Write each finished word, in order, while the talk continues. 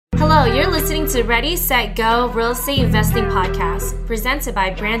Hello, you're listening to Ready, Set, Go Real Estate Investing Podcast, presented by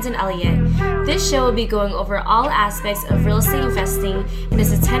Brandon Elliott. This show will be going over all aspects of real estate investing and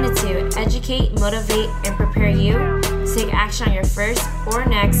is intended to educate, motivate, and prepare you to take action on your first or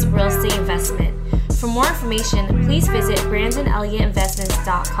next real estate investment. For more information, please visit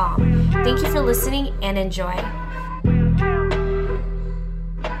BrandonElliottInvestments.com. Thank you for listening and enjoy.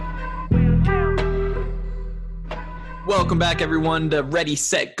 Welcome back, everyone, to Ready,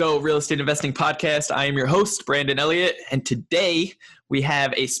 Set, Go Real Estate Investing Podcast. I am your host, Brandon Elliott, and today we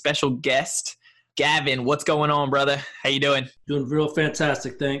have a special guest, Gavin. What's going on, brother? How you doing? Doing real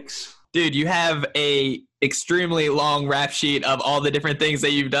fantastic, thanks. Dude, you have a extremely long rap sheet of all the different things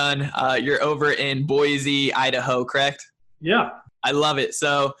that you've done. You're over in Boise, Idaho, correct? Yeah. I love it.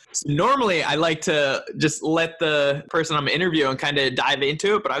 So normally I like to just let the person I'm interviewing kind of dive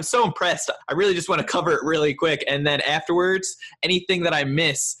into it, but I'm so impressed. I really just want to cover it really quick. And then afterwards, anything that I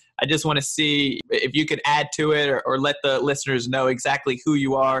miss, I just want to see if you could add to it or let the listeners know exactly who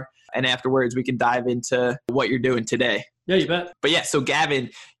you are. And afterwards, we can dive into what you're doing today. Yeah, you bet. But yeah, so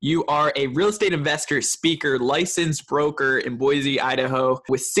Gavin, you are a real estate investor, speaker, licensed broker in Boise, Idaho,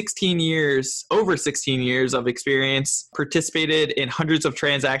 with over 16 years of experience, participated in hundreds of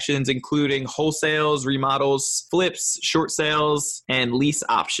transactions, including wholesales, remodels, flips, short sales, and lease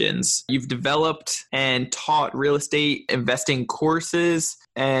options. You've developed and taught real estate investing courses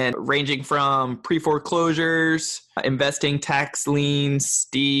and ranging from pre-foreclosures, investing, tax liens,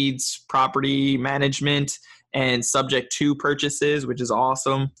 deeds, property management, and subject to purchases, which is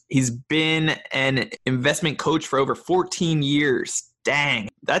awesome. He's been an investment coach for over 14 years. Dang,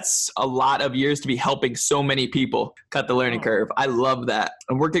 that's a lot of years to be helping so many people cut the learning curve. I love that.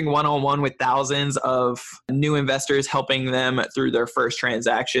 I'm working one-on-one with thousands of new investors, helping them through their first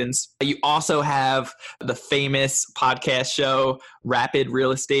transactions. You also have the famous podcast show, Rapid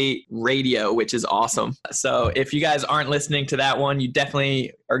Real Estate Radio, which is awesome. So if you guys aren't listening to that one, you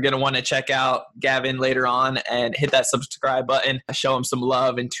definitely are going to want to check out Gavin later on and hit that subscribe button, show him some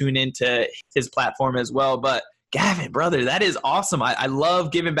love, and tune into his platform as well. But Gavin, brother, that is awesome. I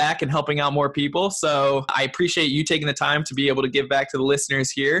love giving back and helping out more people. So I appreciate you taking the time to be able to give back to the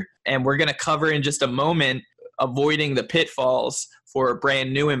listeners here. And we're going to cover in just a moment avoiding the pitfalls for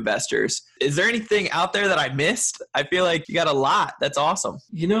brand new investors. Is there anything out there that I missed? I feel like you got a lot. That's awesome.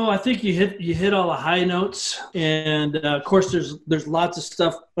 You know, I think you hit all the high notes, and of course, there's lots of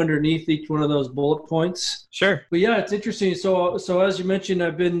stuff underneath each one of those bullet points. Sure. But yeah, it's interesting. So as you mentioned,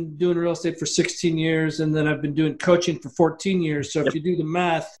 I've been doing real estate for 16 years, and then I've been doing coaching for 14 years. So if you do the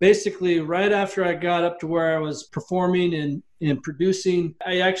math, basically right after I got up to where I was performing and producing,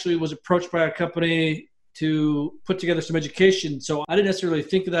 I actually was approached by a company to put together some education. So I didn't necessarily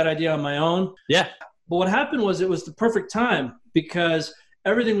think of that idea on my own. Yeah. But what happened was it was the perfect time because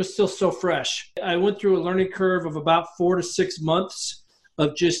everything was still so fresh. I went through a learning curve of about 4 to 6 months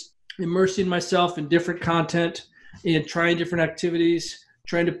of just immersing myself in different content and trying different activities,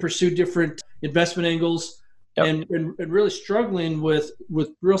 trying to pursue different investment angles. Yep. And really struggling with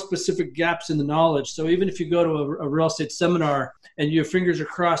real specific gaps in the knowledge. So even if you go to a real estate seminar and your fingers are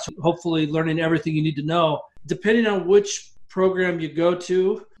crossed, hopefully learning everything you need to know, depending on which program you go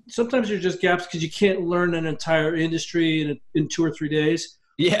to, sometimes there's just gaps because you can't learn an entire industry in 2 or 3 days.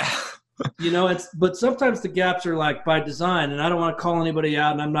 Yeah. You know, but sometimes the gaps are like by design, and I don't want to call anybody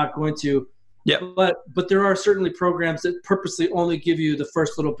out, and I'm not going to. Yeah. But there are certainly programs that purposely only give you the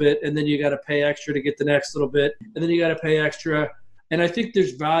first little bit, and then you got to pay extra to get the next little bit, and then you got to pay extra. And I think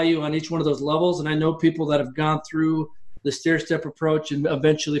there's value on each one of those levels. And I know people that have gone through the stair-step approach and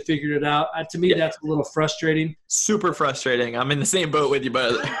eventually figured it out. To me, that's a little frustrating. Super frustrating. I'm in the same boat with you,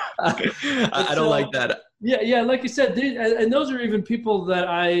 brother. I don't like that. Yeah, like you said, and those are even people that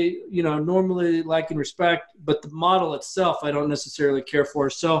I, normally like and respect, but the model itself, I don't necessarily care for.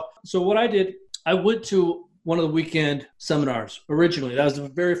 So what I did, I went to one of the weekend seminars originally. That was the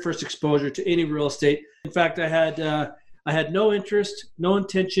very first exposure to any real estate. In fact, I had no interest, no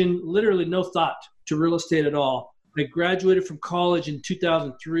intention, literally no thought to real estate at all. I graduated from college in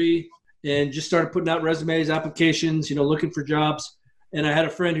 2003 and just started putting out resumes, applications, looking for jobs. And I had a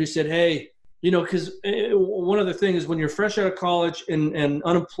friend who said, hey, because one other thing is when you're fresh out of college and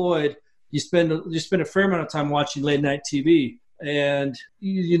unemployed, you spend a fair amount of time watching late night TV, and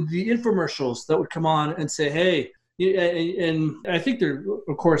the infomercials that would come on and say, hey, and I think there,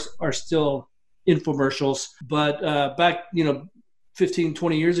 of course, are still infomercials, but back, 15,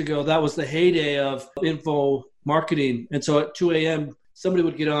 20 years ago, that was the heyday of info marketing. And so at 2 a.m., somebody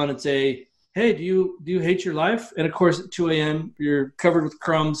would get on and say, hey, do you hate your life? And of course, at 2 a.m., you're covered with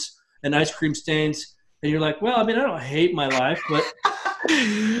crumbs and ice cream stains. And you're like, well, I don't hate my life, but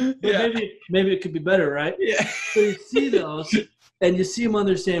Yeah. Maybe it could be better, right? Yeah. So you see those, and you see them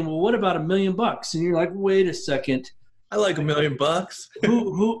understand. Well, what about $1 million? And you're like, wait a second. I like $1 million.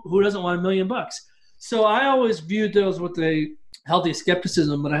 Who doesn't want $1 million? So I always viewed those with a healthy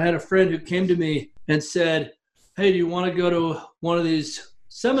skepticism. But I had a friend who came to me and said, "Hey, do you want to go to one of these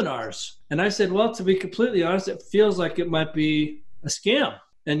seminars?" And I said, "Well, to be completely honest, it feels like it might be a scam."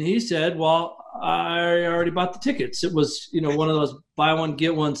 And he said, "Well, I already bought the tickets. It was, one of those buy one,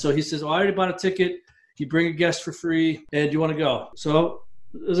 get one." So he says, "Well, I already bought a ticket. You bring a guest for free, and do you want to go?" So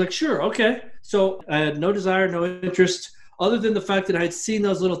I was like, "Sure, okay." So I had no desire, no interest, other than the fact that I had seen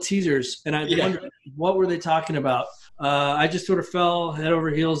those little teasers, and I wondered, what were they talking about? I just sort of fell head over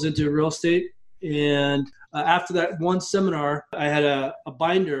heels into real estate. And after that one seminar, I had a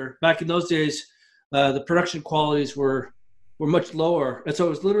binder. Back in those days, the production qualities were much lower. And so it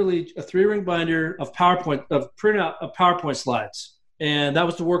was literally a 3-ring binder of printout of PowerPoint slides. And that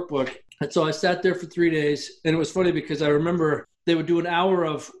was the workbook. And so I sat there for 3 days. And it was funny because I remember they would do an hour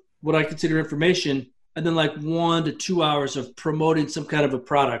of what I consider information, and then like 1 to 2 hours of promoting some kind of a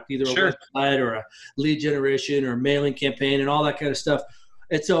product, either a website or a lead generation or a mailing campaign and all that kind of stuff.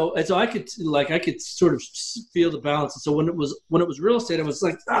 And so I could sort of feel the balance. And so when it was real estate, I was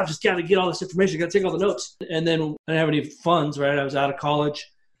like, I just got to get all this information. I got to take all the notes. And then I didn't have any funds, right? I was out of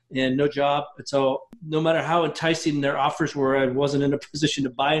college and no job. And so no matter how enticing their offers were, I wasn't in a position to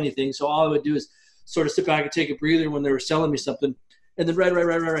buy anything. So all I would do is sort of sit back and take a breather when they were selling me something. And then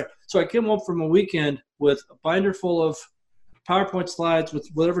right. So I came home from a weekend with a binder full of PowerPoint slides with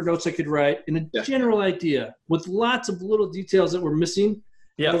whatever notes I could write and a general idea with lots of little details that were missing.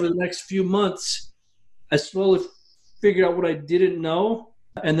 Yeah. Over the next few months, I slowly figured out what I didn't know,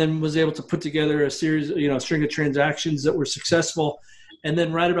 and then was able to put together a series, string of transactions that were successful. And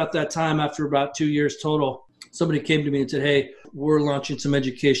then right about that time, after about 2 years total, somebody came to me and said, "Hey, we're launching some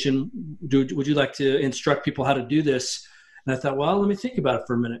education. Would you like to instruct people how to do this?" And I thought, well, let me think about it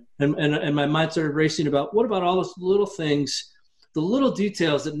for a minute. And my mind started racing about what about all those little things, the little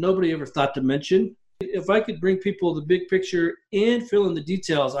details that nobody ever thought to mention. If I could bring people the big picture and fill in the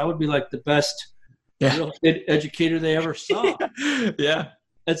details, I would be like the best real estate educator they ever saw. Yeah.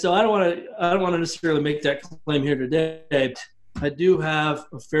 And so I don't want to necessarily make that claim here today. I do have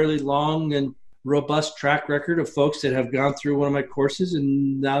a fairly long and robust track record of folks that have gone through one of my courses,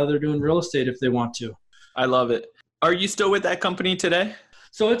 and now they're doing real estate if they want to. I love it. Are you still with that company today?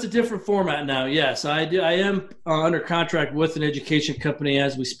 So it's a different format now. Yes, I do. I am under contract with an education company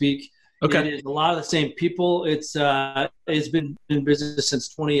as we speak. Okay. It is a lot of the same people. It's been in business since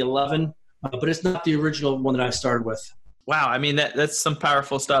 2011, but it's not the original one that I started with. Wow. I mean, that's some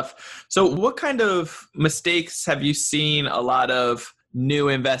powerful stuff. So what kind of mistakes have you seen a lot of new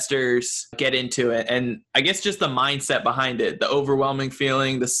investors get into it? And I guess just the mindset behind it, the overwhelming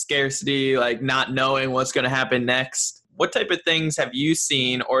feeling, the scarcity, like not knowing what's going to happen next. What type of things have you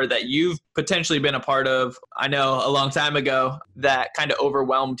seen or that you've potentially been a part of, I know a long time ago, that kind of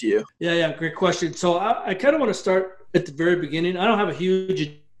overwhelmed you? Yeah. Great question. So I kind of want to start at the very beginning. I don't have a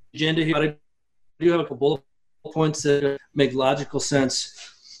huge agenda here, but I do have a couple bullet points that make logical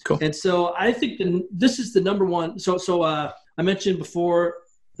sense. Cool. And so I think this is the number one. So I mentioned before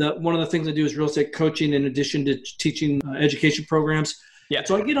that one of the things I do is real estate coaching in addition to teaching education programs. Yeah.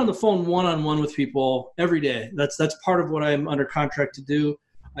 So I get on the phone one-on-one with people every day. That's part of what I'm under contract to do.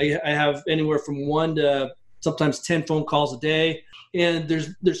 I have anywhere from 1 to sometimes 10 phone calls a day. And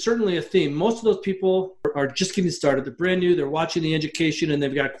there's certainly a theme. Most of those people are just getting started. They're brand new. They're watching the education and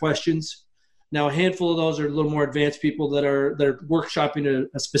they've got questions. Now, a handful of those are a little more advanced people that are workshopping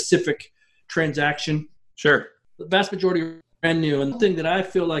a specific transaction. Sure. The vast majority are brand new. And the thing that I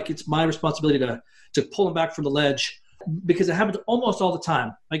feel like it's my responsibility to pull them back from the ledge, because it happens almost all the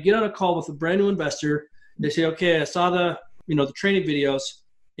time. I get on a call with a brand new investor. They say, "Okay, I saw the training videos,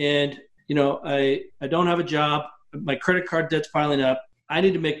 and I don't have a job. My credit card debt's piling up. I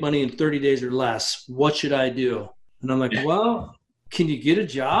need to make money in 30 days or less. What should I do?" And I'm like, "Well, can you get a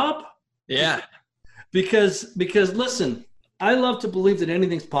job?" Yeah. Because listen, I love to believe that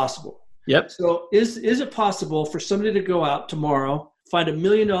anything's possible. Yep. So is it possible for somebody to go out tomorrow, find $1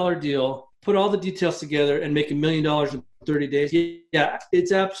 million deal, put all the details together and make $1 million in 30 days? Yeah,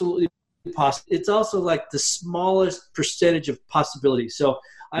 it's absolutely possible. It's also like the smallest percentage of possibility. So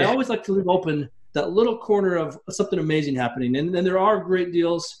I always like to leave open that little corner of something amazing happening. And there are great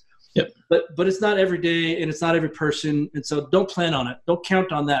deals, but it's not every day and it's not every person. And so don't plan on it. Don't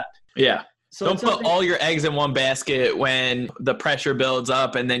count on that. Yeah. So don't put all your eggs in one basket when the pressure builds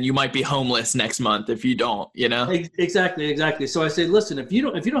up, and then you might be homeless next month if you don't, Exactly. So I say, listen, if you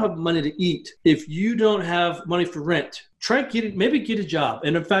don't have money to eat, if you don't have money for rent, maybe get a job.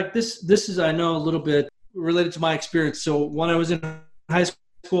 And in fact, this is, I know, a little bit related to my experience. So when I was in high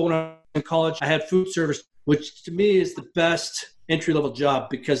school, when I was in college, I had food service, which to me is the best entry-level job,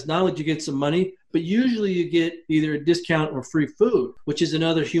 because not only do you get some money, but usually you get either a discount or free food, which is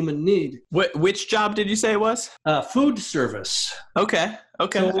another human need. Which job did you say it was? Food service. Okay.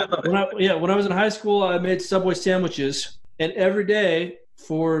 So when I was in high school, I made Subway sandwiches, and every day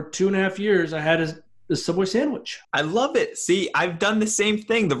for 2.5 years, I had a Subway sandwich. I love it. See, I've done the same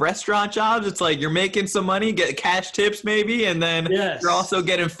thing. The restaurant jobs, it's like you're making some money, get cash tips maybe, and then you're also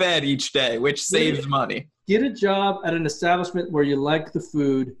getting fed each day, which saves money. Get a job at an establishment where you like the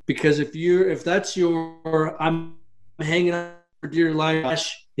food, because if that's I'm hanging out for dear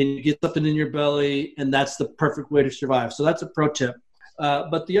life, and you get something in your belly, and that's the perfect way to survive. So that's a pro tip.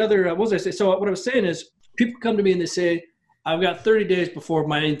 But the other, what was I say? So what I was saying is, people come to me and they say, I've got 30 days before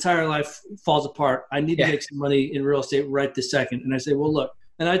my entire life falls apart. I need to make some money in real estate right this second. And I say, well, look,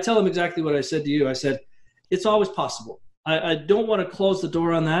 and I tell them exactly what I said to you. I said, it's always possible. I don't want to close the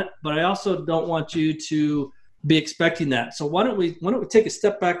door on that, but I also don't want you to be expecting that. So why don't we take a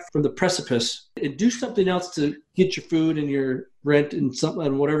step back from the precipice and do something else to get your food and your rent and something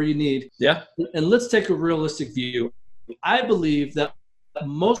and whatever you need. Yeah. And let's take a realistic view. I believe that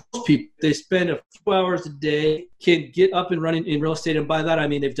most people, they spend a few hours a day, can get up and running in real estate. And by that, I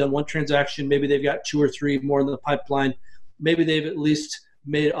mean, they've done one transaction. Maybe they've got 2 or 3 more in the pipeline. Maybe they've at least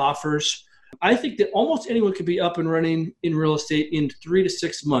made offers. I think that almost anyone could be up and running in real estate in 3 to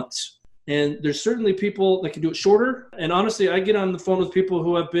 6 months. And there's certainly people that can do it shorter. And honestly, I get on the phone with people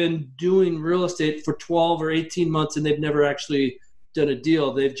who have been doing real estate for 12 or 18 months and they've never actually done a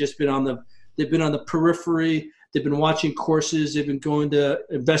deal. They've just been on the periphery. They've been watching courses. They've been going to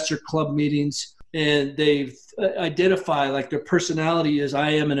investor club meetings, and they've identified like their personality is, I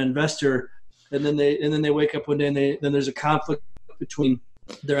am an investor. And then they wake up one day and then there's a conflict between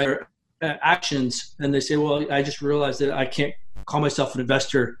their actions, and they say, well, I just realized that I can't call myself an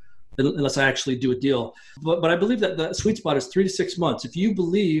investor unless I actually do a deal. But I believe that the sweet spot is 3 to 6 months. If you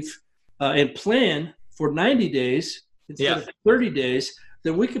believe and plan for 90 days instead of 30 days,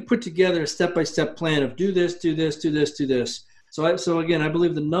 then we could put together a step-by-step plan of do this, do this, do this, do this. So again, I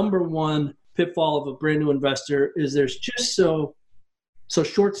believe the number one pitfall of a brand new investor is there's just so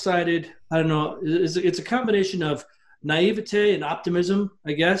short-sighted. I don't know. It's a combination of naivete and optimism,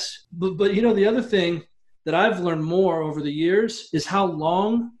 I guess. But the other thing that I've learned more over the years is how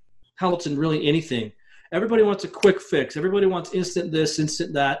it's in really anything. Everybody wants a quick fix. Everybody wants instant this,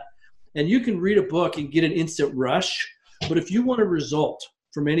 instant that. And you can read a book and get an instant rush. But if you want a result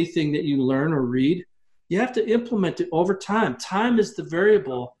from anything that you learn or read, you have to implement it over time. Time is the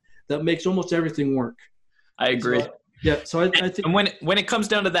variable that makes almost everything work. I agree. So I think, and when it comes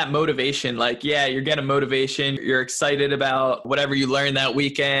down to that motivation, like, you're getting motivation, you're excited about whatever you learned that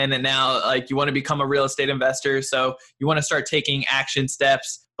weekend, and now like you want to become a real estate investor, so you want to start taking action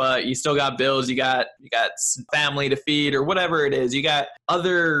steps, but you still got bills, you got family to feed, or whatever it is, you got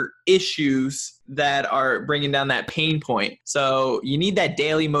other issues that are bringing down that pain point. So you need that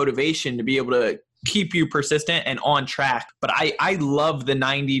daily motivation to be able to keep you persistent and on track. But I love the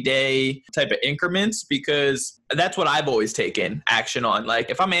 90-day type of increments, because that's what I've always taken action on.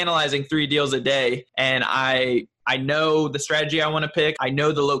 Like if I'm analyzing 3 deals a day and I know the strategy I want to pick, I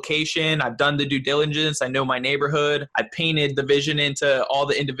know the location, I've done the due diligence, I know my neighborhood, I painted the vision into all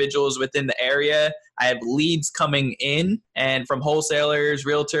the individuals within the area, I have leads coming in, and from wholesalers,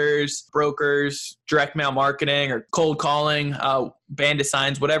 realtors, brokers, direct mail marketing, or cold calling, bandit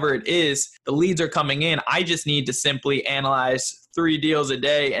signs, whatever it is, the leads are coming in. I just need to simply analyze 3 deals a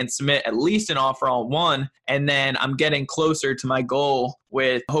day and submit at least an offer on 1. And then I'm getting closer to my goal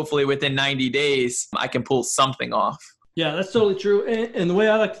with hopefully within 90 days, I can pull something off. Yeah, that's totally true. And the way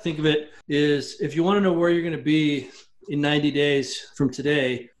I like to think of it is, if you want to know where you're going to be in 90 days from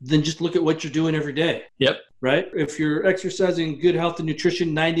today, then just look at what you're doing every day. Yep. Right? If you're exercising good health and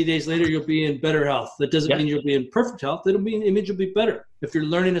nutrition, 90 days later, you'll be in better health. That doesn't mean you'll be in perfect health. It means you'll be better. If you're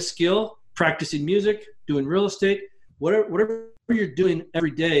learning a skill, practicing music, doing real estate, whatever you're doing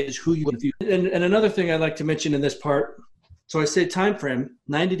every day is who you want to be. And another thing I'd like to mention in this part, so I say time frame,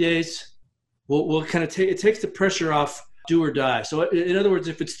 90 days, we'll kind of it takes the pressure off do or die. So in other words,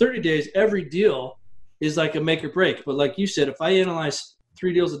 if it's 30 days, every deal is like a make or break. But like you said, if I analyze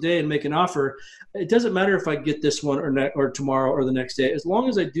 3 deals a day and make an offer, it doesn't matter if I get this one or tomorrow or the next day. As long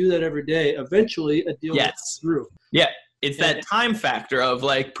as I do that every day, eventually a deal gets through. Yeah. It's that time factor of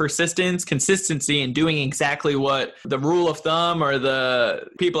like persistence, consistency, and doing exactly what the rule of thumb or the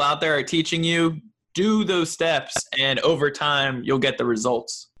people out there are teaching you. Do those steps, and over time, you'll get the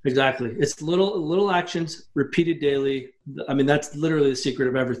results. Exactly. It's little actions repeated daily. I mean, that's literally the secret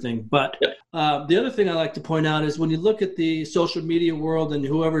of everything. But the other thing I like to point out is when you look at the social media world and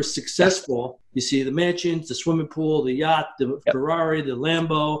whoever's successful, you see the mansions, the swimming pool, the yacht, the Ferrari, the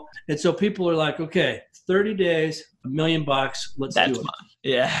Lambo. And so people are like, okay, 30 days, $1 million, let's do it. Mine.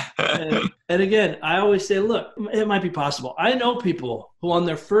 Yeah. and again, I always say, look, it might be possible. I know people who on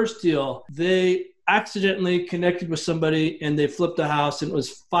their first deal, they accidentally connected with somebody and they flipped a house and it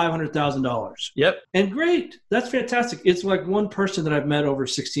was $500,000. Yep. And great. That's fantastic. It's like one person that I've met over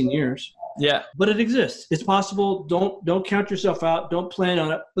 16 years. Yeah. But it exists. It's possible. Don't count yourself out. Don't plan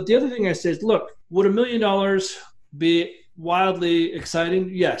on it. But the other thing I say is, look, would $1 million be wildly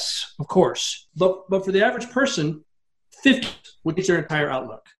exciting? Yes, of course. But for the average person, 50 would change their entire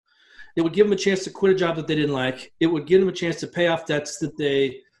outlook. It would give them a chance to quit a job that they didn't like. It would give them a chance to pay off debts that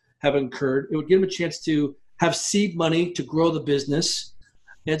they have incurred. It would give them a chance to have seed money to grow the business.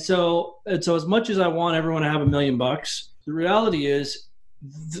 And so as much as I want everyone to have $1 million, the reality is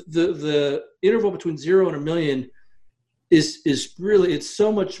the interval between 0 and $1 million is really, it's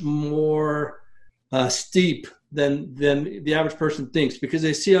so much more steep than the average person thinks, because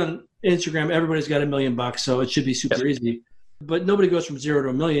they see on Instagram, everybody's got $1 million, so it should be super easy. But nobody goes from 0 to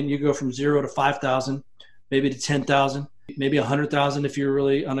 $1 million. You go from 0 to 5,000, maybe to 10,000. Maybe 100,000 if you're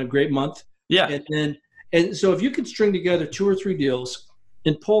really on a great month. Yeah. And so if you can string together 2 or 3 deals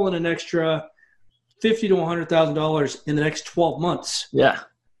and pull in an extra $50,000 to $100,000 in the next 12 months. Yeah.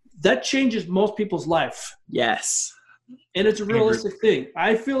 That changes most people's life. Yes. And it's a realistic thing.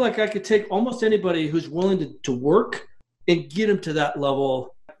 I feel like I could take almost anybody who's willing to work and get them to that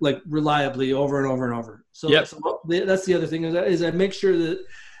level, like reliably over and over and over. So, so that's the other thing is I make sure that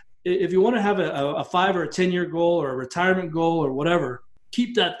if you want to have a 5 or a 10-year goal or a retirement goal or whatever,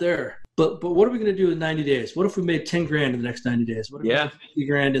 keep that there. But what are we going to do in 90 days? What if we made 10 grand in the next 90 days? What if we made 50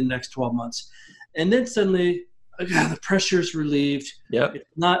 grand in the next 12 months? And then suddenly, the pressure's relieved. Yeah.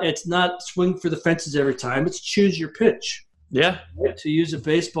 It's not swing for the fences every time. It's choose your pitch. Yeah. Right? To use a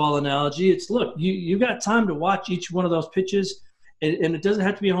baseball analogy, it's look, you got time to watch each one of those pitches, and it doesn't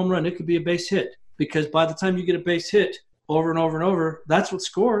have to be a home run. It could be a base hit, because by the time you get a base hit, over and over and over, that's what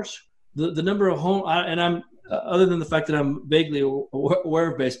scores. The number of home, and I'm other than the fact that I'm vaguely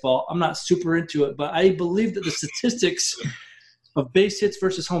aware of baseball, I'm not super into it, but I believe that the statistics of base hits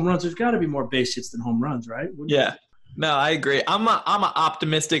versus home runs, there's got to be more base hits than home runs, right? Yeah. No, I agree. I'm an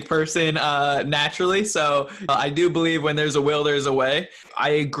optimistic person naturally, so I do believe when there's a will, there's a way. I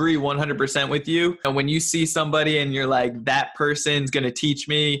agree 100% with you. And when you see somebody and you're like, that person's going to teach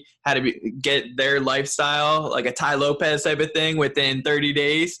me how to get their lifestyle, like a Ty Lopez type of thing within 30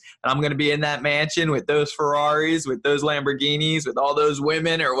 days, and I'm going to be in that mansion with those Ferraris, with those Lamborghinis, with all those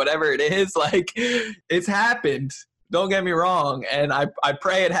women or whatever it is, like it's happened. Don't get me wrong. And I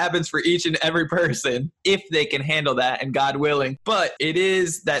pray it happens for each and every person if they can handle that, and God willing. But it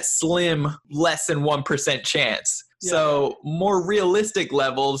is that slim, less than 1% chance. Yeah. So more realistic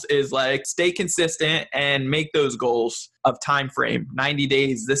levels is like stay consistent and make those goals of time frame. 90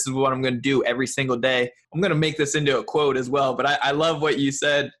 days, this is what I'm going to do every single day. I'm going to make this into a quote as well. But I love what you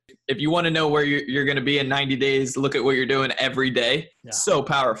said. If you want to know where you're going to be in 90 days, look at what you're doing every day. Yeah. So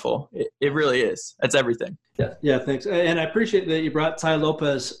powerful. It really is. That's everything. Yeah, thanks. And I appreciate that you brought Ty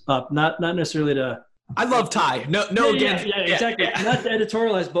Lopez up, not necessarily to... I love Ty. No, again. Yeah, exactly. Yeah. Not to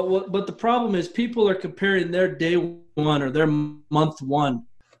editorialize, but the problem is people are comparing their day 1 or their month 1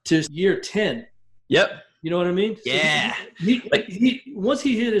 to year 10. Yep. You know what I mean? Yeah. So he once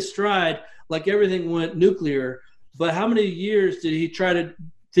he hit his stride, like everything went nuclear, but how many years did he try to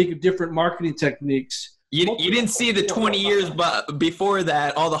think of different marketing techniques? You didn't see the 20 years before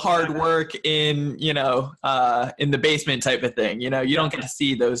that, all the hard work in the basement type of thing. You don't get to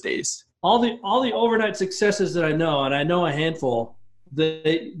see those days. All the overnight successes that I know, and I know a handful,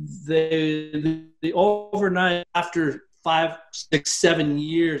 the overnight after 5, 6, 7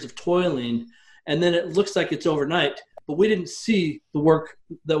 years of toiling, and then it looks like it's overnight, but we didn't see the work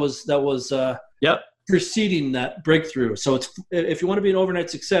that was preceding that breakthrough. So it's, if you want to be an overnight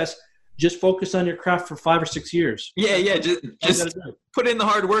success, just focus on your craft for 5 or 6 years. Yeah. Just put in the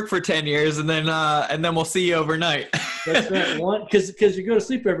hard work for 10 years, and then we'll see you overnight. That's right. Because you go to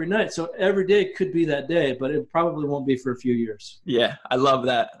sleep every night, so every day could be that day, but it probably won't be for a few years. Yeah, I love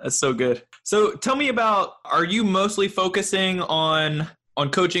that. That's so good. So tell me about, are you mostly focusing on on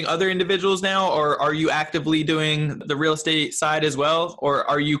coaching other individuals now, or are you actively doing the real estate side as well? Or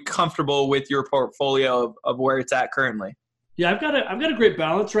are you comfortable with your portfolio of where it's at currently? Yeah, I've got a great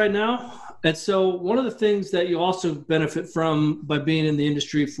balance right now. And so one of the things that you also benefit from by being in the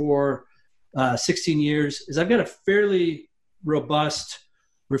industry for 16 years is I've got a fairly robust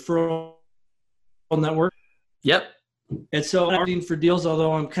referral network. Yep. And so I'm marketing for deals,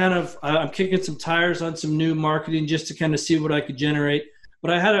 although I'm kicking some tires on some new marketing just to kind of see what I could generate.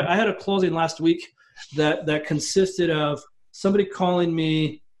 But I had a closing last week that consisted of somebody calling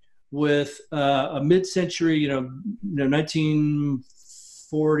me with a mid-century,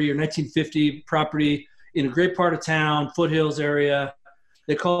 1940 or 1950 property in a great part of town, foothills area.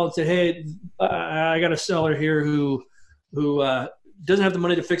 They called and said, "Hey, I got a seller here who doesn't have the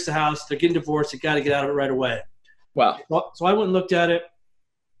money to fix the house. They're getting divorced. They got to get out of it right away." Wow. So I went and looked at it.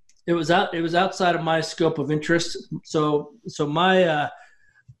 It was outside of my scope of interest. So my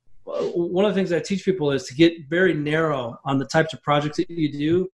one of the things I teach people is to get very narrow on the types of projects that you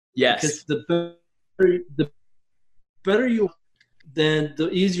do. Yes. Because the better you, then the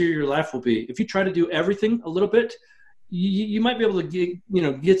easier your life will be. If you try to do everything a little bit, you might be able to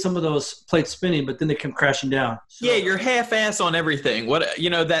get some of those plates spinning, but then they come crashing down. So, yeah, you're half-ass on everything.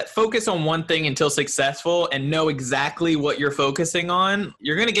 That focus on one thing until successful and know exactly what you're focusing on,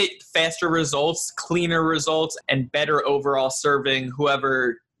 you're going to get faster results, cleaner results, and better overall serving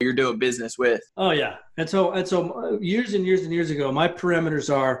whoever you're doing business with. Oh yeah. And so years and years and years ago, my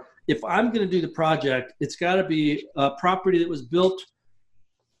parameters are, if I'm going to do the project, it's got to be a property that was built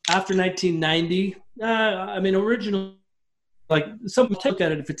after 1990. Original. Like some look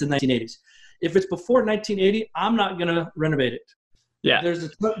at it if it's in the 1980s. If it's before 1980, I'm not going to renovate it. Yeah.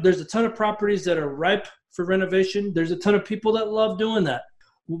 There's a ton of properties that are ripe for renovation. There's a ton of people that love doing that.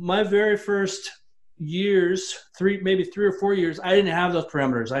 My very first years, maybe 3 or 4 years, I didn't have those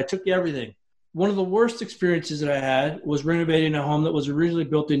parameters. I took everything. One of the worst experiences that I had was renovating a home that was originally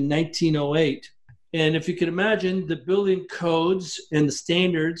built in 1908. And if you could imagine, the building codes and the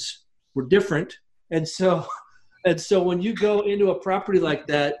standards were different. And so when you go into a property like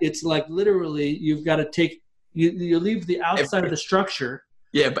that, it's like literally you've got to you leave the outside of the structure.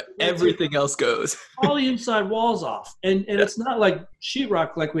 Yeah, but everything else goes. All the inside walls off. And It's not like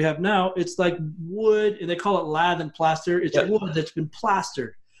sheetrock like we have now. It's like wood, and they call it lath and plaster. It's wood that's been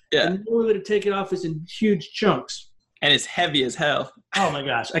plastered. Yeah. And the only way to take it off is in huge chunks. And it's heavy as hell. Oh my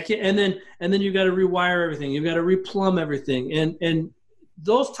gosh. I can't. And then you got to rewire everything. You've got to replumb everything. And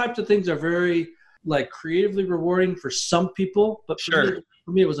those types of things are very creatively rewarding for some people, but for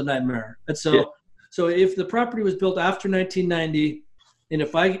me it was a nightmare. And so if the property was built after 1990, and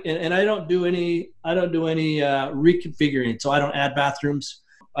if I don't do any reconfiguring, so I don't add bathrooms,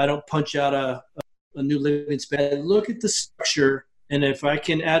 I don't punch out a new living space. I look at the structure, and if I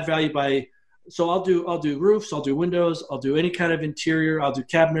can add value I'll do roofs, I'll do windows, I'll do any kind of interior, I'll do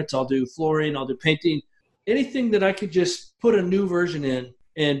cabinets, I'll do flooring, I'll do painting, anything that I could just put a new version in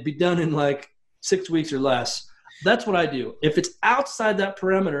and be done in 6 weeks or less. That's what I do. If it's outside that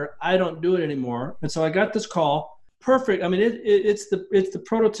parameter, I don't do it anymore. And so I got this call. Perfect. I mean, it's the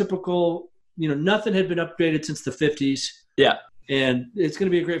prototypical, nothing had been upgraded since the 50s. Yeah. And it's going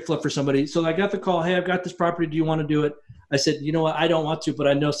to be a great flip for somebody. So I got the call. Hey, I've got this property. Do you want to do it? I said, you know what? I don't want to, but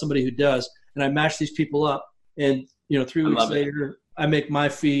I know somebody who does. And I match these people up. And, 3 weeks later, I make my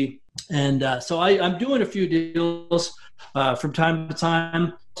fee. And so I'm doing a few deals from time to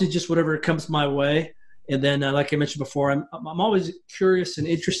time, to just whatever comes my way. And then, like I mentioned before, I'm always curious and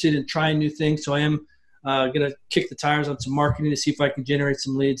interested in trying new things. So I am going to kick the tires on some marketing to see if I can generate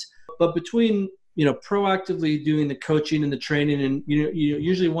some leads. But between, proactively doing the coaching and the training, and,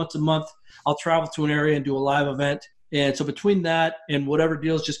 usually once a month, I'll travel to an area and do a live event. And so between that and whatever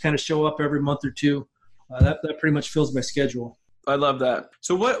deals just kind of show up every month or two, that pretty much fills my schedule. I love that.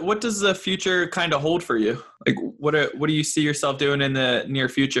 So what does the future kind of hold for you? What do you see yourself doing in the near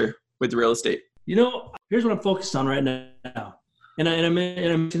future with real estate? Here's what I'm focused on right now. And I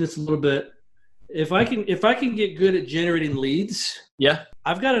mentioned this a little bit. If I can get good at generating leads, yeah,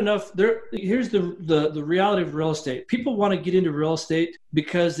 I've got enough there. Here's the reality of real estate. People want to get into real estate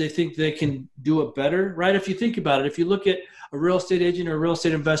because they think they can do it better, right? If you think about it, if you look at a real estate agent or a real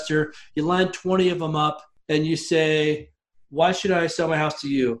estate investor, you line 20 of them up and you say, why should I sell my house to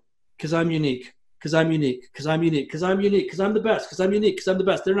you? Because I'm unique. Because I'm unique. Because I'm unique. Because I'm unique. Because I'm the best. Because I'm unique. Because I'm the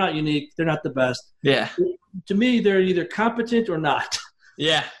best. They're not unique. They're not the best. Yeah. To me, they're either competent or not.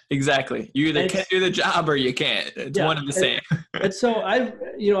 Yeah, exactly. You either can do the job or you can't. It's one and the same. And so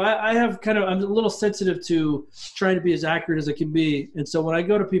I have I'm a little sensitive to trying to be as accurate as I can be. And so when I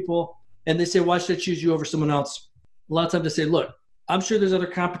go to people and they say, why should I choose you over someone else? A lot of times I say, look, I'm sure there's other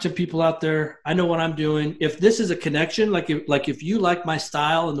competent people out there. I know what I'm doing. If this is a connection, if you like my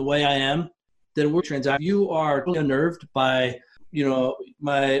style and the way I am, then we're transacting. You are totally unnerved by,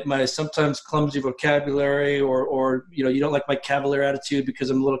 my sometimes clumsy vocabulary or you don't like my cavalier attitude because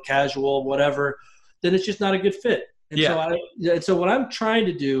I'm a little casual, whatever, then it's just not a good fit. And so what I'm trying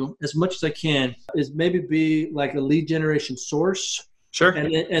to do as much as I can is maybe be like a lead generation source. Sure.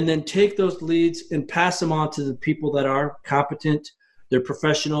 And then take those leads and pass them on to the people that are competent. They're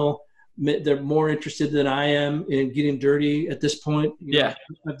professional. They're more interested than I am in getting dirty at this point.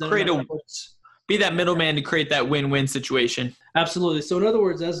 Be that middleman to create that win-win situation. Absolutely. So in other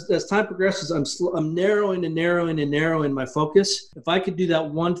words, as time progresses, I'm narrowing my focus. If I could do that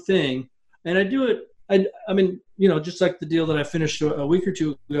one thing, and I do it, I mean, just like the deal that I finished a week or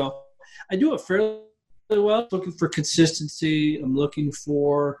two ago, I do it fairly well. Looking for consistency. I'm looking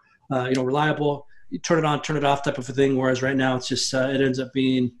for, reliable, you turn it on, turn it off type of a thing. Whereas right now it's just, it ends up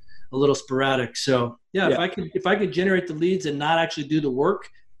being a little sporadic. So if I could generate the leads and not actually do the work,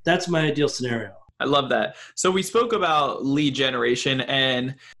 that's my ideal scenario. I love that. So we spoke about lead generation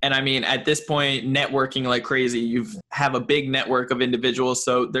and I mean, at this point, networking like crazy. You have a big network of individuals.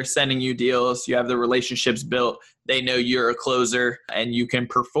 So they're sending you deals. You have the relationships built. They know you're a closer and you can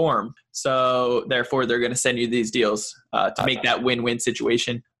perform. So therefore, they're going to send you these deals to make that win-win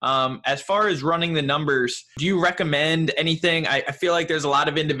situation. As far as running the numbers, do you recommend anything? I feel like there's a lot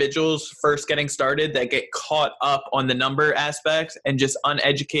of individuals first getting started that get caught up on the number aspects and just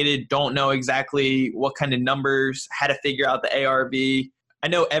uneducated, don't know exactly what kind of numbers, how to figure out the ARV. I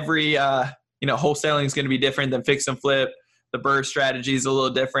know every, wholesaling is going to be different than fix and flip. The burst strategy is a little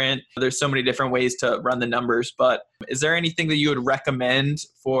different. There's so many different ways to run the numbers, but is there anything that you would recommend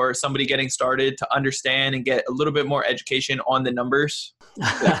for somebody getting started to understand and get a little bit more education on the numbers?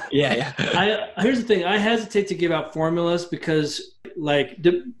 Yeah. Here's the thing. I hesitate to give out formulas because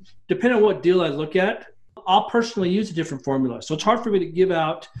depending on what deal I look at, I'll personally use a different formula. So it's hard for me to give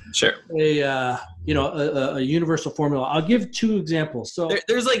out a universal formula. I'll give two examples. So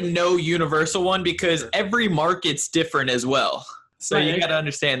there's like no universal one because every market's different as well. So you got to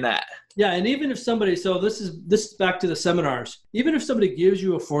understand that. Yeah. And even if somebody, so this is back to the seminars, even if somebody gives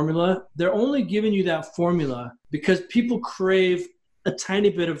you a formula, they're only giving you that formula because people crave a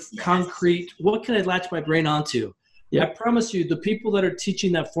tiny bit of concrete. What can I latch my brain onto? Yeah. I promise you, the people that are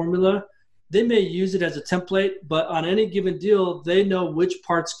teaching that formula, they may use it as a template, but on any given deal, they know which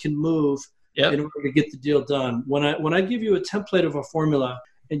parts can move in order to get the deal done. When I give you a template of a formula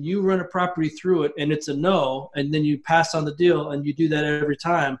and you run a property through it and it's a no, and then you pass on the deal and you do that every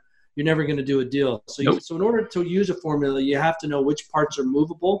time, you're never going to do a deal. So, so in order to use a formula, you have to know which parts are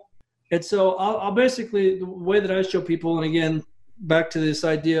movable. And so I'll basically, the way that I show people, and again, back to this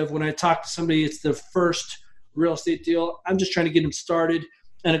idea of when I talk to somebody, it's the first real estate deal. I'm just trying to get them started.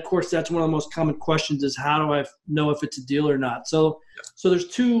 And of course, that's one of the most common questions is how do I know if it's a deal or not? So there's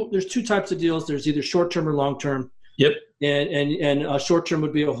two types of deals. There's either short-term or long-term. Yep. And a short-term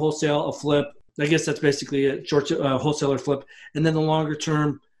would be a wholesale, a flip. I guess that's basically a wholesale or flip. And then the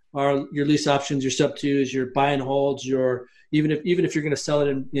longer-term are your lease options, your sub-twos, your buy and holds, your even if you're going to sell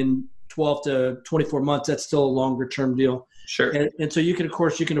it in 12 to 24 months, that's still a longer-term deal. Sure. And so you can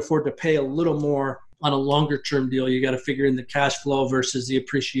afford to pay a little more on a longer term deal. You got to figure in the cash flow versus the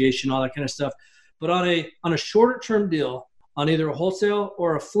appreciation, all that kind of stuff. But on a shorter term deal, on either a wholesale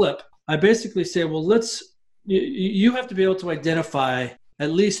or a flip, I basically say, well, you have to be able to identify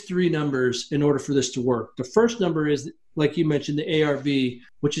at least three numbers in order for this to work. The first number is, like you mentioned, the ARV,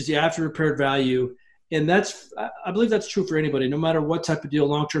 which is the after repaired value. And I believe that's true for anybody, no matter what type of deal,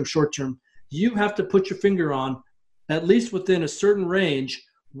 long term, short term. You have to put your finger on, at least within a certain range,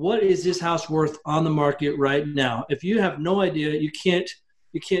 what is this house worth on the market right now? If you have no idea, you can't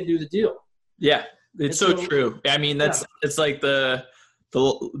do the deal. Yeah, it's so true. I mean, it's like the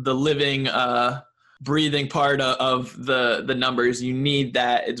living, breathing part of the numbers. You need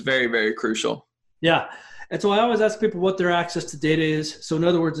that. It's very, very crucial. Yeah. And so I always ask people what their access to data is. So in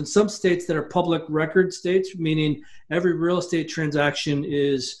other words, in some states that are public record states, meaning every real estate transaction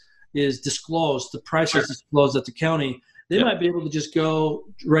is disclosed, the price is disclosed at the county, they might be able to just go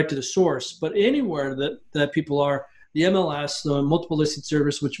right to the source. But anywhere that people are, the MLS, the multiple listing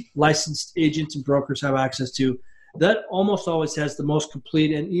service, which licensed agents and brokers have access to, that almost always has the most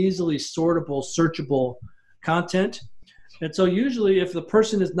complete and easily sortable, searchable content. And so usually if the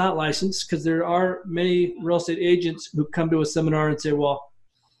person is not licensed, because there are many real estate agents who come to a seminar and say, well,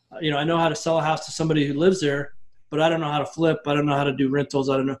 I know how to sell a house to somebody who lives there, but I don't know how to flip. I don't know how to do rentals.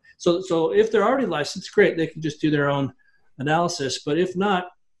 I don't know. So if they're already licensed, great. They can just do their own analysis. But if not,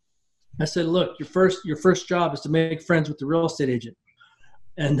 I said, look, your first job is to make friends with the real estate agent.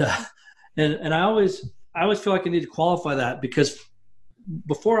 And I always feel like I need to qualify that, because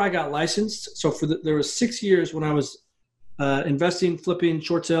before I got licensed, so there was 6 years when I was investing, flipping,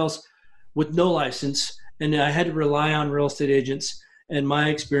 short sales with no license, and I had to rely on real estate agents. And my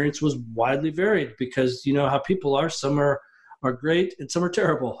experience was widely varied, because you know how people are. Some are great and some are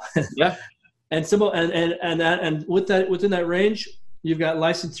terrible. Yeah. And within that range, you've got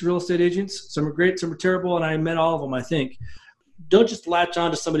licensed real estate agents. Some are great, some are terrible, and I met all of them, I think. Don't just latch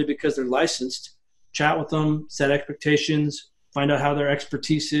on to somebody because they're licensed. Chat with them, set expectations, find out how their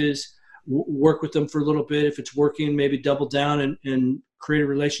expertise is, work with them for a little bit. If it's working, maybe double down and create a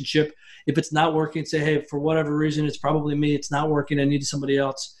relationship. If it's not working, say, hey, for whatever reason, it's probably me. It's not working. I need somebody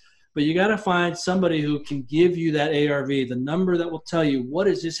else. But you got to find somebody who can give you that ARV, the number that will tell you, what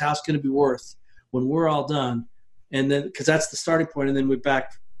is this house going to be worth when we're all done? And then, because that's the starting point, and then we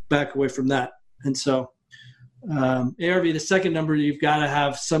back away from that. And so ARV, the second number you've got to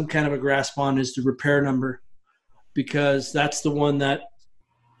have some kind of a grasp on is the repair number, because that's the one that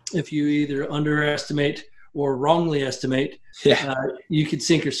if you either underestimate or wrongly estimate, you could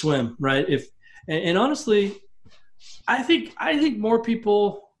sink or swim, right? And honestly, I think more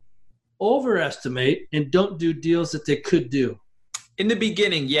people overestimate and don't do deals that they could do. In the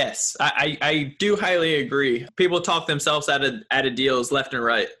beginning, yes, I do highly agree. People talk themselves out of deals left and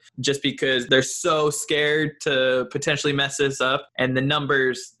right just because they're so scared to potentially mess this up, and the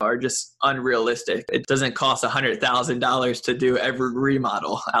numbers are just unrealistic. It doesn't cost $100,000 to do every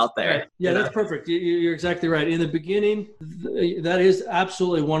remodel out there. Right. Yeah, that's perfect. You're exactly right. In the beginning, that is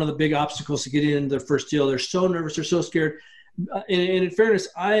absolutely one of the big obstacles to getting into their first deal. They're so nervous, they're so scared. And in fairness,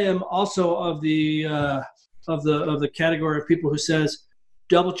 I am also of the category of people who says,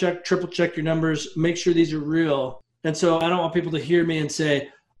 double check, triple check your numbers, make sure these are real. And so I don't want people to hear me and say,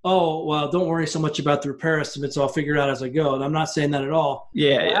 oh, well, don't worry so much about the repair estimates. I'll figure it out as I go. And I'm not saying that at all.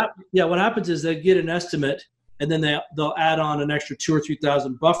 Yeah. What happens is they get an estimate, and then they'll add on an extra $2,000 or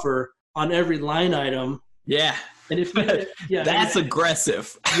 $3,000 buffer on every line item. Yeah. And if that's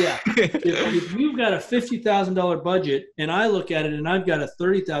aggressive. Yeah. If you've got a $50,000 budget and I look at it and I've got a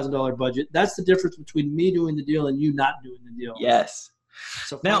 $30,000 budget, that's the difference between me doing the deal and you not doing the deal. Yes.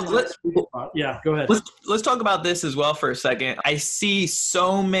 So now go ahead. Let's talk about this as well for a second. I see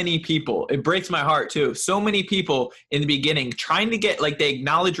so many people, it breaks my heart too. So many people in the beginning trying to get, like, they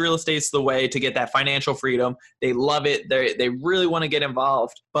acknowledge real estate's the way to get that financial freedom. They love it. They really want to get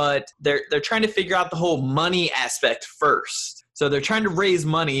involved, but they're trying to figure out the whole money aspect first. So they're trying to raise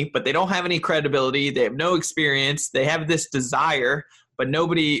money, but they don't have any credibility. They have no experience. They have this desire, but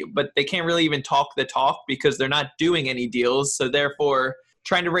they can't really even talk the talk because they're not doing any deals. So therefore,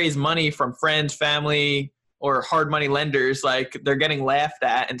 trying to raise money from friends, family, or hard money lenders, like, they're getting laughed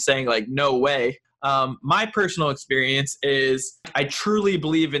at and saying, like, no way. My personal experience is I truly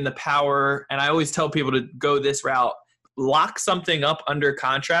believe in the power, and I always tell people to go this route. Lock something up under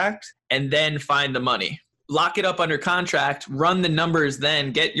contract and then find the money. Lock it up under contract, run the numbers,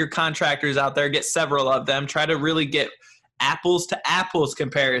 then get your contractors out there, get several of them, try to really get apples to apples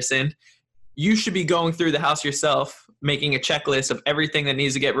comparison. You should be going through the house yourself, making a checklist of everything that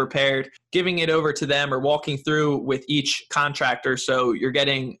needs to get repaired, giving it over to them, or walking through with each contractor. So you're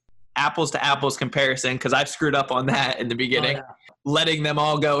getting apples to apples comparison, because I've screwed up on that in the beginning, letting them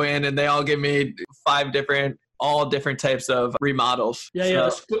all go in and they all give me all different types of remodels.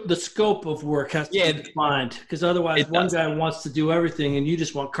 The scope of work has to be defined, because otherwise one guy wants to do everything and you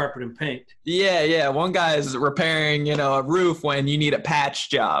just want carpet and paint. One guy is repairing, a roof when you need a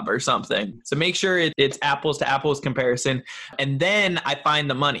patch job or something. So make sure it's apples to apples comparison. And then I find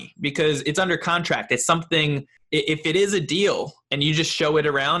the money, because it's under contract. It's something, if it is a deal and you just show it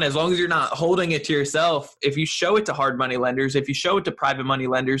around, as long as you're not holding it to yourself, if you show it to hard money lenders, if you show it to private money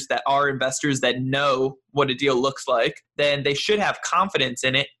lenders that are investors that know what a deal looks like, then they should have confidence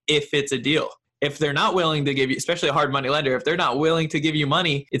in it if it's a deal. If they're not willing to give you, especially a hard money lender, if they're not willing to give you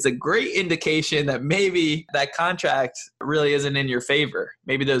money, it's a great indication that maybe that contract really isn't in your favor.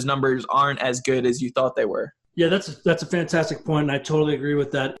 Maybe those numbers aren't as good as you thought they were. Yeah, that's a fantastic point, and I totally agree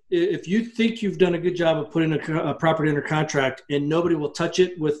with that. If you think you've done a good job of putting a property under contract and nobody will touch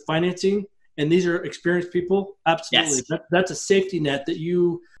it with financing, and these are experienced people, absolutely. Yes. That's a safety net that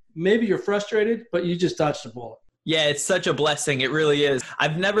maybe you're frustrated, but you just dodged a bullet. Yeah, it's such a blessing. It really is.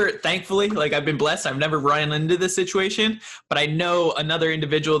 I've never, thankfully, I've been blessed. I've never run into this situation, but I know another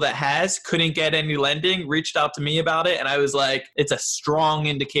individual that couldn't get any lending, reached out to me about it. And I was like, it's a strong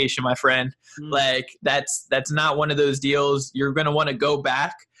indication, my friend. That's not one of those deals you're going to want to go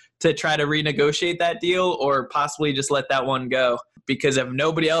back to try to renegotiate that deal, or possibly just let that one go, because if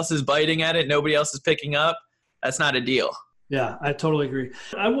nobody else is biting at it, nobody else is picking up, that's not a deal. Yeah, I totally agree.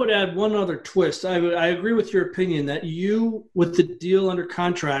 I would add one other twist. I agree with your opinion that you, with the deal under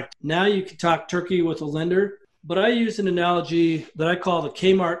contract, now you can talk turkey with a lender. But I use an analogy that I call the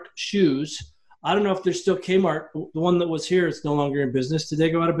Kmart shoes. I don't know if there's still Kmart. The one that was here is no longer in business. Did they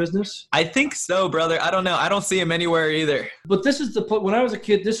go out of business? I think so, brother. I don't know. I don't see them anywhere either. But this is when I was a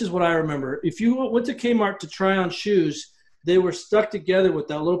kid, this is what I remember. If you went to Kmart to try on shoes, they were stuck together with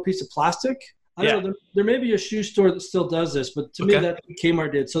that little piece of plastic. I don't know. There may be a shoe store that still does this, but to me, that's what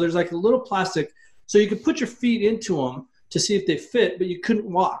Kmart did. So there's like a little plastic, so you could put your feet into them to see if they fit, but you couldn't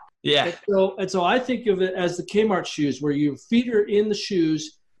walk. Yeah. And so I think of it as the Kmart shoes, where your feet are in the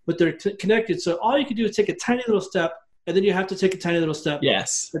shoes, but they're connected. So all you can do is take a tiny little step, and then you have to take a tiny little step.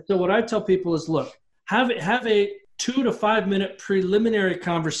 Yes. And so what I tell people is, look, have a 2 to 5 minute preliminary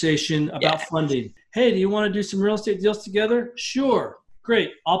conversation about funding. Hey, do you want to do some real estate deals together? Sure.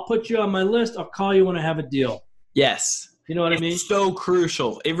 Great. I'll put you on my list. I'll call you when I have a deal. Yes. You know what I mean? It's so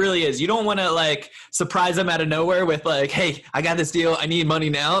crucial. It really is. You don't want to like surprise them out of nowhere with like, hey, I got this deal. I need money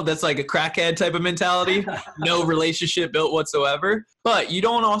now. That's like a crackhead type of mentality. No relationship built whatsoever. But you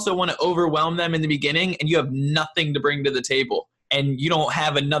don't also want to overwhelm them in the beginning and you have nothing to bring to the table. And you don't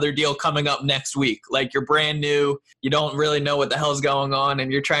have another deal coming up next week. Like you're brand new. You don't really know what the hell's going on.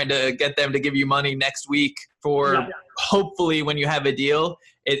 And you're trying to get them to give you money next week for hopefully when you have a deal,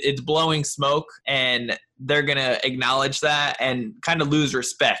 it's blowing smoke and they're going to acknowledge that and kind of lose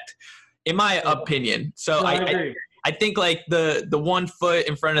respect, in my opinion. So I think like the 1 foot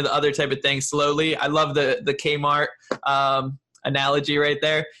in front of the other type of thing slowly. I love the Kmart analogy right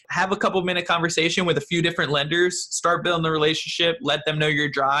there. Have a couple-minute conversation with a few different lenders, start building the relationship, let them know your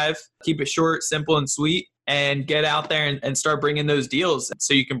drive, keep it short, simple, and sweet, and get out there and start bringing those deals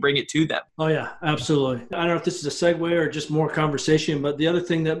so you can bring it to them. Oh, yeah, absolutely. I don't know if this is a segue or just more conversation, but the other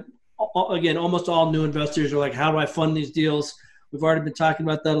thing that, again, almost all new investors are like, how do I fund these deals? We've already been talking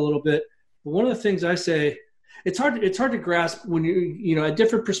about that a little bit. But one of the things I say, it's hard to grasp when you know, at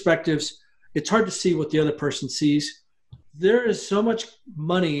different perspectives, it's hard to see what the other person sees. There is so much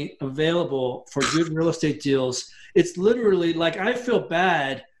money available for good real estate deals. It's literally like, I feel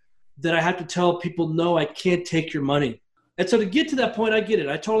bad that I have to tell people, no, I can't take your money. And so to get to that point, I get it.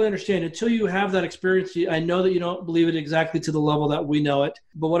 I totally understand. Until you have that experience, I know that you don't believe it exactly to the level that we know it.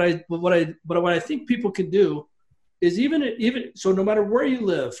 But what I think people can do is even so, no matter where you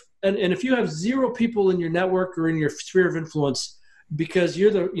live, and if you have 0 people in your network or in your sphere of influence, because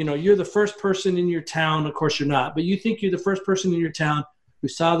you're the first person in your town, of course you're not, but you think you're the first person in your town who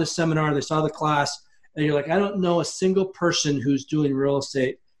saw the seminar, they saw the class, and you're like, I don't know a single person who's doing real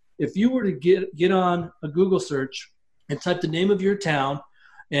estate. If you were to get on a Google search and type the name of your town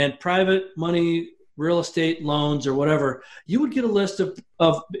and private money real estate loans or whatever, you would get a list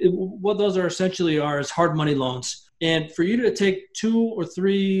of what those are essentially are as hard money loans. And for you to take 2 or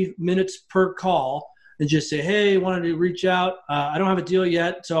 3 minutes per call and just say, hey, I wanted to reach out. I don't have a deal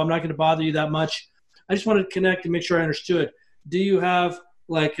yet, so I'm not going to bother you that much. I just wanted to connect and make sure I understood. Do you have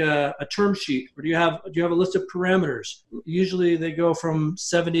like a term sheet, or do you have a list of parameters? Usually they go from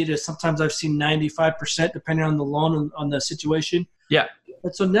 70 to sometimes I've seen 95%, depending on the loan and on the situation. Yeah.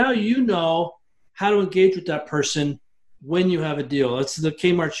 And so now you know how to engage with that person when you have a deal. It's the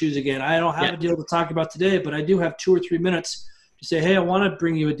Kmart shoes again. I don't have a deal to talk about today, but I do have 2 or 3 minutes to say, hey, I want to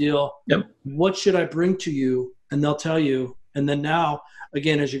bring you a deal. Yep. What should I bring to you? And they'll tell you. And then now,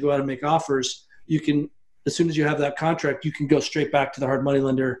 again, as you go out and make offers, you can, as soon as you have that contract, you can go straight back to the hard money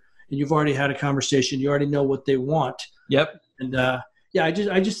lender, and you've already had a conversation. You already know what they want. Yep. And I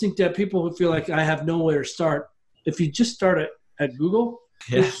just think that people who feel like I have nowhere to start, if you just start at Google,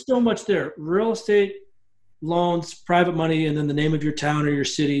 there's so much there. Real estate, loans, private money, and then the name of your town or your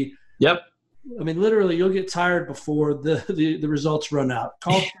city. Yep. I mean, literally, you'll get tired before the results run out.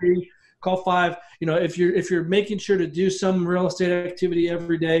 Call 3, call 5. You know, if you're making sure to do some real estate activity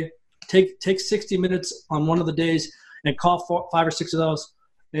every day, take 60 minutes on one of the days and call 5 or 6 of those,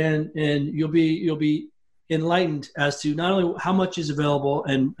 and you'll be enlightened as to not only how much is available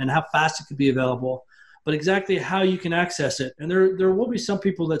and how fast it could be available, but exactly how you can access it. And there will be some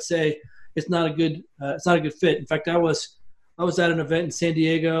people that say it's not a good fit. In fact, I was at an event in San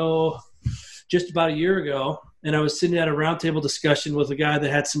Diego just about a year ago, and I was sitting at a roundtable discussion with a guy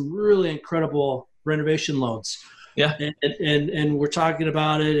that had some really incredible renovation loans. Yeah. And we're talking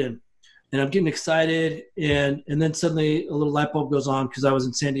about it, and I'm getting excited, and then suddenly a little light bulb goes on because I was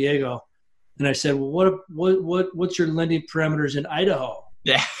in San Diego, and I said, well, what's your lending parameters in Idaho?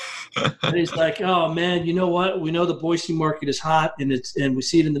 Yeah. And he's like, oh man, you know what? We know the Boise market is hot, and we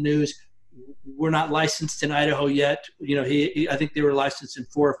see it in the news. we're not licensed in Idaho yet. I think they were licensed in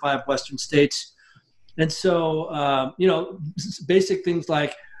 4 or 5 Western states. And so, basic things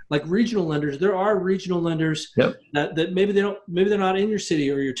like regional lenders. There are regional lenders that maybe they're not in your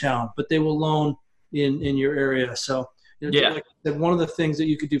city or your town, but they will loan in your area. So, like one of the things that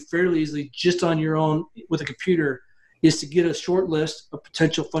you could do fairly easily just on your own with a computer is to get a short list of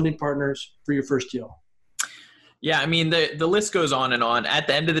potential funding partners for your first deal. Yeah, I mean, the list goes on and on. At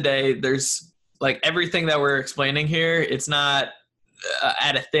the end of the day, there's like everything that we're explaining here. It's not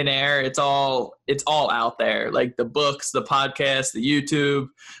out of thin air. It's all out there. Like the books, the podcast, the YouTube,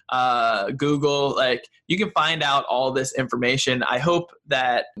 Google. Like you can find out all this information. I hope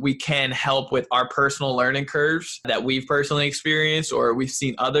that we can help with our personal learning curves that we've personally experienced or we've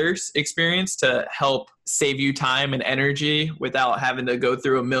seen others experience to help save you time and energy without having to go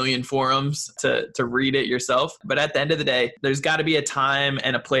through a million forums to read it yourself. But at the end of the day, there's got to be a time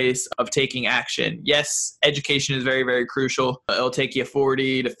and a place of taking action. Yes, education is very, very crucial. It'll take you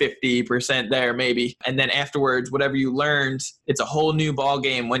 40 to 50% there maybe. And then afterwards, whatever you learned, it's a whole new ball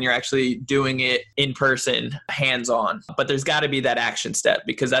game when you're actually doing it in person, hands-on. But there's got to be that action step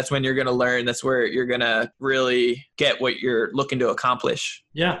because that's when you're going to learn. That's where you're going to really get what you're looking to accomplish.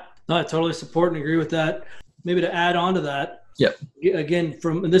 Yeah. No, I totally support and agree with that. Maybe to add on to that, again,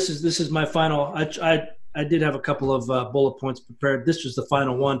 this is my final. I did have a couple of bullet points prepared. This was the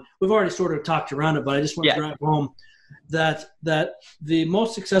final one. We've already sort of talked around it, but I just want to drive home that the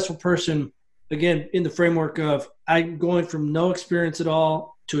most successful person, again, in the framework of I'm going from no experience at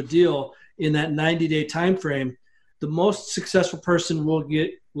all to a deal in that 90-day time frame, the most successful person will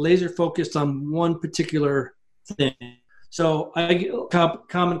get laser focused on one particular thing. So I get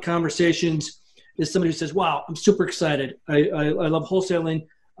common conversations is somebody who says, wow, I'm super excited. I love wholesaling.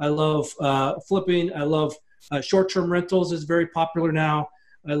 I love flipping. I love short-term rentals is very popular now.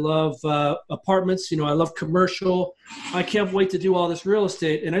 I love apartments. I love commercial. I can't wait to do all this real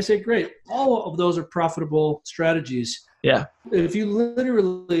estate. And I say, great. All of those are profitable strategies. Yeah. If you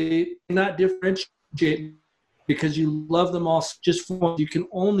literally not differentiate because you love them all just for you can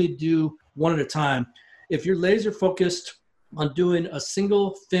only do one at a time. If you're laser focused on doing a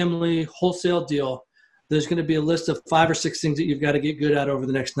single family wholesale deal, there's going to be a list of 5 or 6 things that you've got to get good at over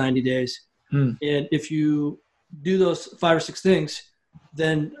the next 90 days. And if you do those 5 or 6 things,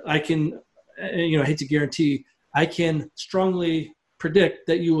 then I can, I hate to guarantee, I can strongly predict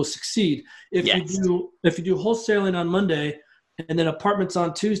that you will succeed. If you do wholesaling on Monday and then apartments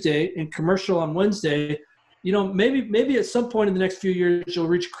on Tuesday and commercial on Wednesday, maybe at some point in the next few years, you'll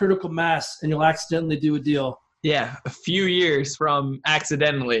reach critical mass and you'll accidentally do a deal. Yeah, a few years from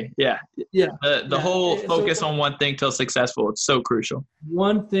accidentally. Yeah. The whole focus on one thing till successful. It's so crucial.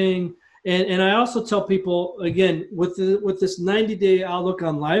 One thing, and I also tell people again with this 90-day outlook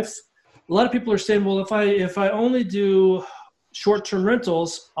on life. A lot of people are saying, well, if I only do short-term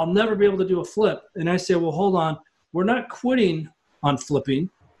rentals, I'll never be able to do a flip. And I say, well, hold on, we're not quitting on flipping.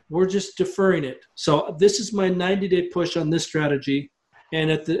 We're just deferring it. So this is my 90-day push on this strategy. And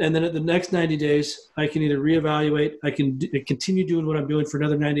then at the next 90 days, I can either reevaluate, I can continue doing what I'm doing for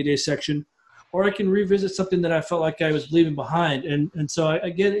another 90-day section, or I can revisit something that I felt like I was leaving behind. And so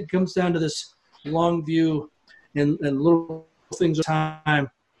again, it comes down to this long view and little things at a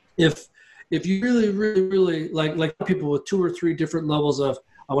time. If you really, really, really like people with 2 or 3 different levels of,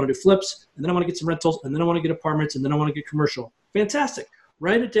 I want to do flips, and then I want to get some rentals, and then I want to get apartments, and then I want to get commercial. Fantastic.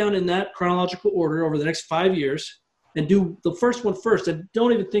 Write it down in that chronological order over the next 5 years. And do the first one first, and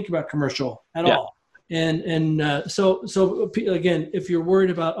don't even think about commercial at all. And so again, if you're worried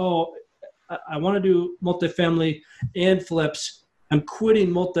about, I want to do multifamily and flips, I'm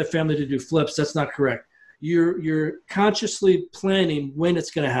quitting multifamily to do flips. That's not correct. You're consciously planning when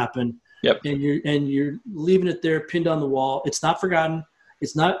it's going to happen. Yep. And you're leaving it there pinned on the wall. It's not forgotten.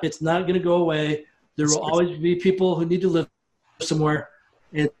 It's not going to go away. There will always be people who need to live somewhere,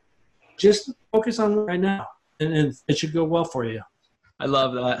 and just focus on right now. And it should go well for you. I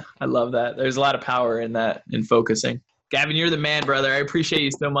love that. There's a lot of power in that, in focusing. Gavin, you're the man, brother. I appreciate you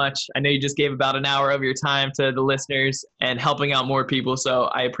so much. I know you just gave about an hour of your time to the listeners and helping out more people. So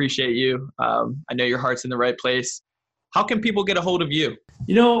I appreciate you. I know your heart's in the right place. How can people get a hold of you?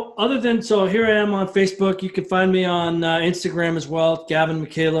 Other than, so here I am on Facebook. You can find me on Instagram as well, Gavin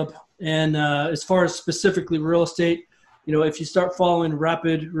McCaleb. And as far as specifically real estate, if you start following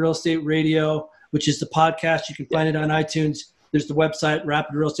Rapid Real Estate Radio, which is the podcast. You can find it on iTunes. There's the website,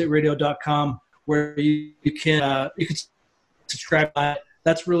 rapidrealestateradio.com, where you can subscribe.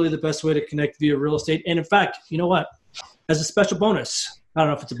 That's really the best way to connect via real estate. And in fact, you know what? As a special bonus, I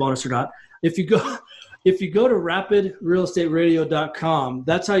don't know if it's a bonus or not. If you go if you go to rapidrealestateradio.com,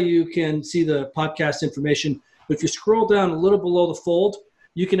 that's how you can see the podcast information. But if you scroll down a little below the fold,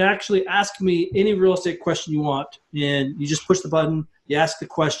 you can actually ask me any real estate question you want. And you just push the button, you ask the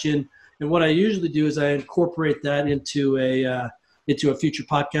question. And what I usually do is I incorporate that into a future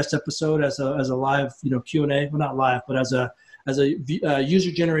podcast episode as a live, Q&A. Well, not live, but as a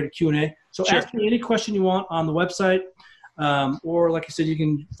user-generated Q&A. So Sure. Ask me any question you want on the website. Or like I said, you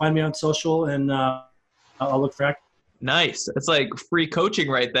can find me on social and I'll look for active. Nice. It's like free coaching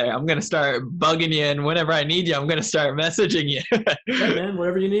right there. I'm going to start bugging you, and whenever I need you, I'm going to start messaging you. Yeah, man,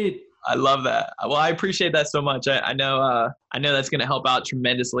 whatever you need. I love that. Well, I appreciate that so much. I know that's going to help out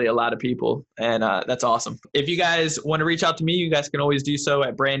tremendously a lot of people, and that's awesome. If you guys want to reach out to me, you guys can always do so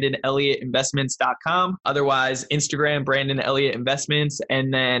at BrandonElliottInvestments.com. Otherwise, Instagram, Brandon Elliott Investments,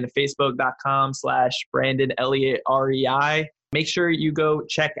 and then Facebook.com/BrandonElliottREI. Make sure you go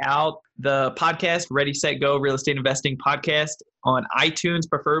check out the podcast, Ready, Set, Go Real Estate Investing Podcast on iTunes,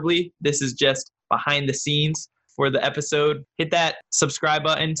 preferably. This is just behind the scenes for the episode. Hit that subscribe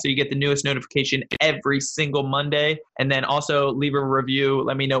button so you get the newest notification every single Monday. And then also leave a review.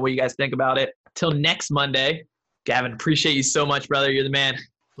 Let me know what you guys think about it. Till next Monday, Gavin, appreciate you so much, brother. You're the man.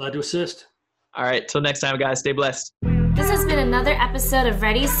 Glad to assist. All right. Till next time, guys. Stay blessed. This has been another episode of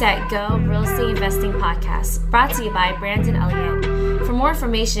Ready, Set, Go Real Estate Investing Podcast, brought to you by Brandon Elliott. For more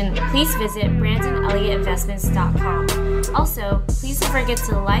information, please visit BrandonElliottInvestments.com. Also, please don't forget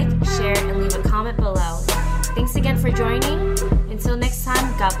to like, share, and leave a comment below. Thanks again for joining. Until next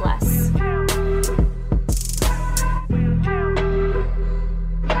time, God bless.